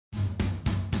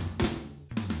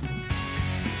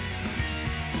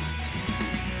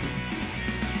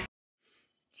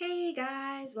Hey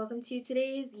guys, welcome to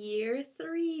today's year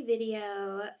 3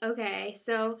 video. Okay,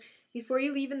 so before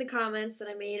you leave in the comments that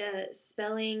I made a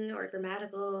spelling or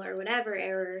grammatical or whatever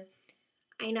error,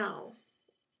 I know.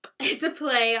 It's a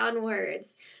play on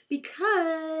words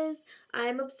because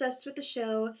I'm obsessed with the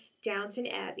show Downton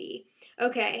Abbey.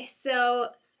 Okay,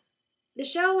 so the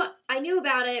show, I knew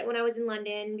about it when I was in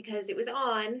London because it was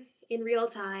on in real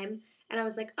time, and I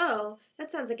was like, oh,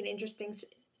 that sounds like an interesting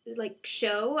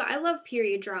show. I love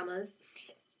period dramas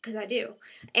because I do.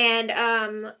 And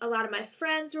a lot of my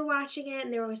friends were watching it,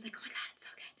 and they were always like, oh my god, it's so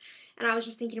good. And I was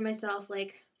just thinking to myself,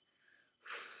 like,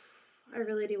 I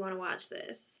really do want to watch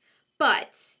this.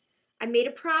 But I made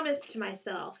a promise to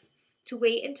myself to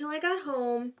wait until I got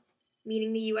home,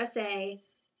 meaning the USA,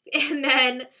 and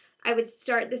then I would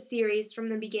start the series from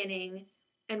the beginning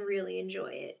and really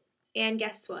enjoy it. And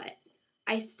guess what?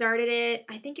 I started it,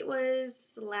 I think it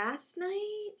was last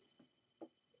night.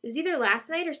 It was either last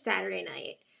night or Saturday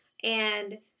night.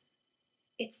 And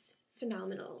it's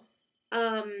phenomenal.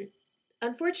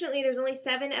 Unfortunately, there's only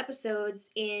 7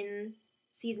 episodes in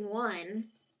season 1,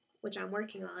 which I'm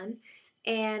working on.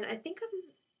 And I think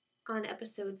I'm on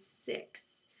episode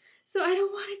 6. So I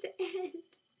don't want it to end.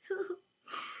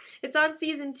 It's on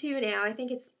season 2 now. I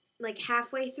think it's like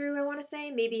halfway through, I want to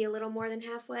say. Maybe a little more than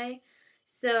halfway.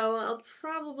 So I'll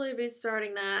probably be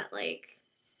starting that like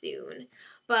soon.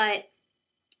 But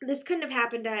this couldn't have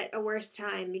happened at a worse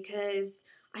time because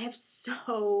I have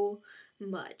so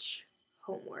much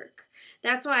homework.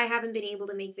 That's why I haven't been able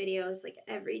to make videos like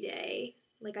every day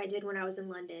like I did when I was in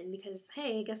London because,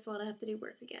 hey, guess what? I have to do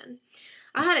work again.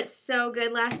 I had it so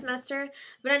good last semester.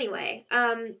 But anyway,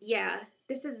 yeah,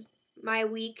 this is my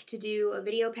week to do a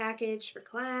video package for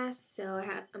class. So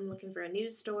I'm looking for a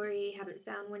news story. Haven't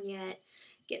found one yet.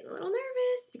 Getting a little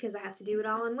nervous because I have to do it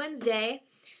all on Wednesday.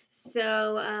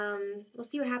 So we'll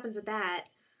see what happens with that.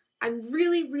 I'm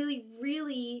really, really,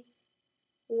 really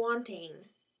wanting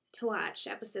to watch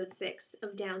episode 6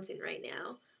 of Downton right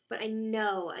now. But I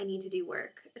know I need to do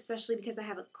work, especially because I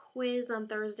have a quiz on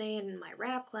Thursday and my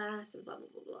rap class and blah, blah,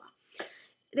 blah, blah.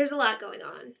 There's a lot going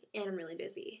on, and I'm really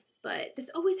busy. But this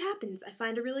always happens. I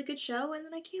find a really good show, and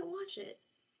then I can't watch it.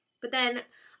 But then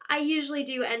I usually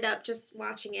do end up just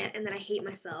watching it, and then I hate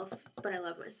myself, but I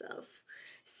love myself.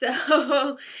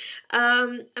 So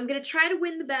I'm going to try to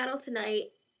win the battle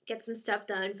tonight, get some stuff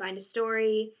done, find a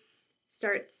story,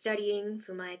 start studying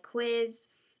for my quiz.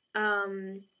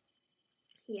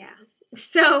 Yeah.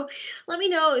 So let me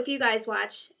know if you guys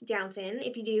watch Downton.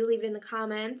 If you do, leave it in the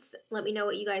comments. Let me know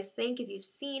what you guys think, if you've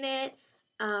seen it.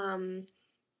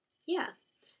 Yeah.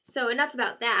 So enough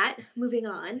about that. Moving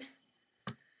on.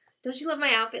 Don't you love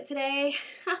my outfit today?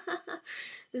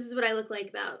 This is what I look like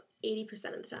about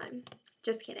 80% of the time.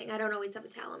 Just kidding. I don't always have a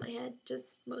towel on my head,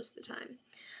 just most of the time.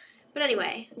 But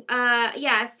anyway,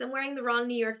 yes, I'm wearing the wrong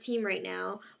New York team right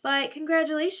now. But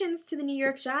congratulations to the New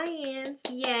York Giants.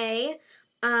 Yay.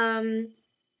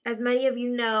 As many of you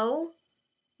know,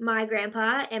 my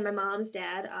grandpa and my mom's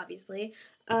dad, obviously,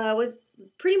 was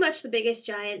pretty much the biggest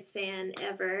Giants fan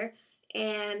ever.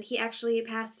 And he actually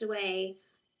passed away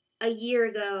a year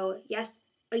ago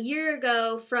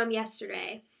from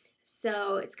yesterday.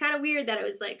 So it's kind of weird that it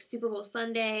was like Super Bowl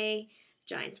Sunday.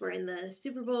 Giants were in the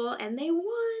Super Bowl and they won.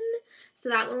 So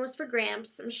that one was for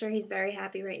Gramps. I'm sure he's very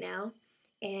happy right now.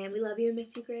 And we love you and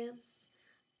miss you, Gramps.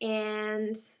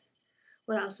 And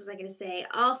what else was I going to say?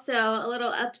 Also, a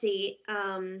little update.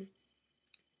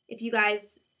 If you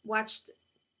guys watched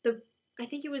I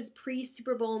think it was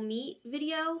pre-Super Bowl meet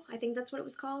video. I think that's what it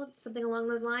was called. Something along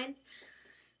those lines.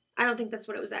 I don't think that's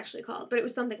what it was actually called, but it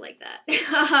was something like that.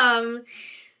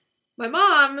 My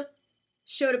mom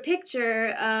showed a picture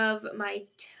of my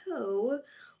toe,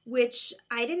 which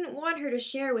I didn't want her to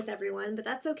share with everyone, but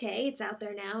that's okay. It's out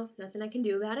there now. Nothing I can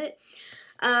do about it.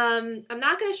 I'm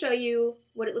not going to show you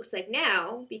what it looks like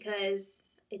now because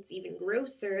it's even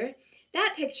grosser.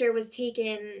 That picture was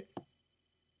taken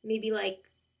maybe like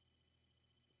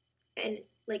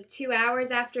 2 hours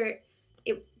after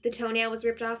the toenail was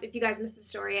ripped off. If you guys missed the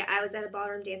story, I was at a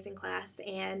ballroom dancing class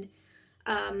and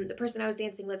the person I was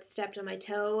dancing with stepped on my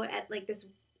toe at like this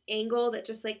angle that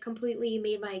just like completely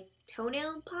made my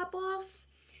toenail pop off.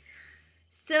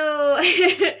 So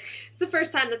it's the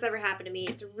first time that's ever happened to me.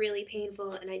 It's really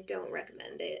painful and I don't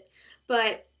recommend it.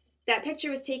 But that picture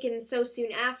was taken so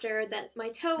soon after that my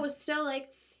toe was still like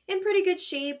in pretty good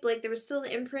shape. Like there was still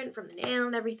the imprint from the nail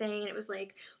and everything. And it was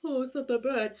like, oh, it's not that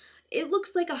bad. It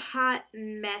looks like a hot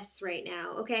mess right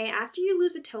now, okay? After you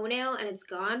lose a toenail and it's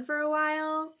gone for a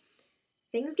while,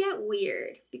 things get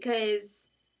weird because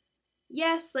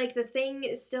yes, like the thing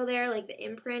is still there, like the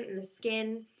imprint and the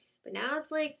skin, but now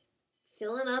it's like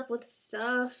filling up with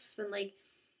stuff and like,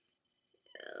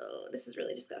 oh, this is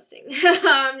really disgusting.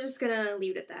 I'm just gonna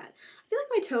leave it at that. I feel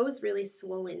like my toe's really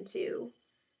swollen too.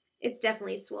 It's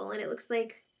definitely swollen. It looks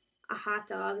like a hot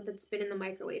dog that's been in the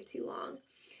microwave too long.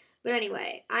 But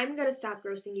anyway, I'm gonna stop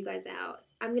grossing you guys out.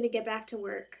 I'm gonna get back to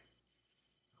work,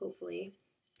 hopefully.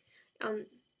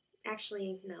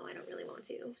 Actually, no, I don't really want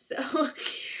to. So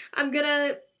I'm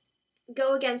gonna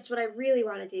go against what I really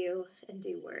want to do and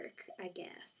do work, I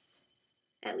guess.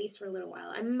 At least for a little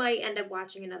while. I might end up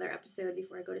watching another episode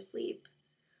before I go to sleep.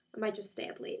 I might just stay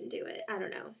up late and do it. I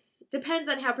don't know. Depends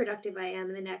on how productive I am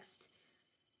in the next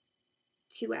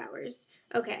 2 hours.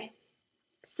 Okay,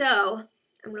 so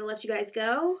I'm going to let you guys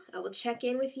go. I will check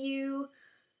in with you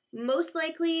most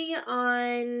likely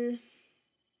on,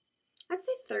 I'd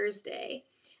say Thursday,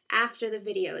 after the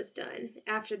video is done,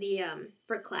 after the,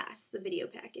 for class, the video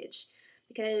package,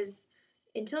 because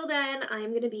until then,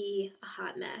 I'm going to be a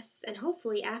hot mess, and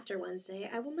hopefully after Wednesday,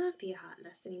 I will not be a hot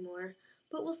mess anymore,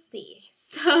 but we'll see.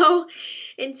 So,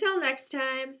 until next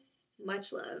time,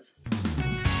 much love.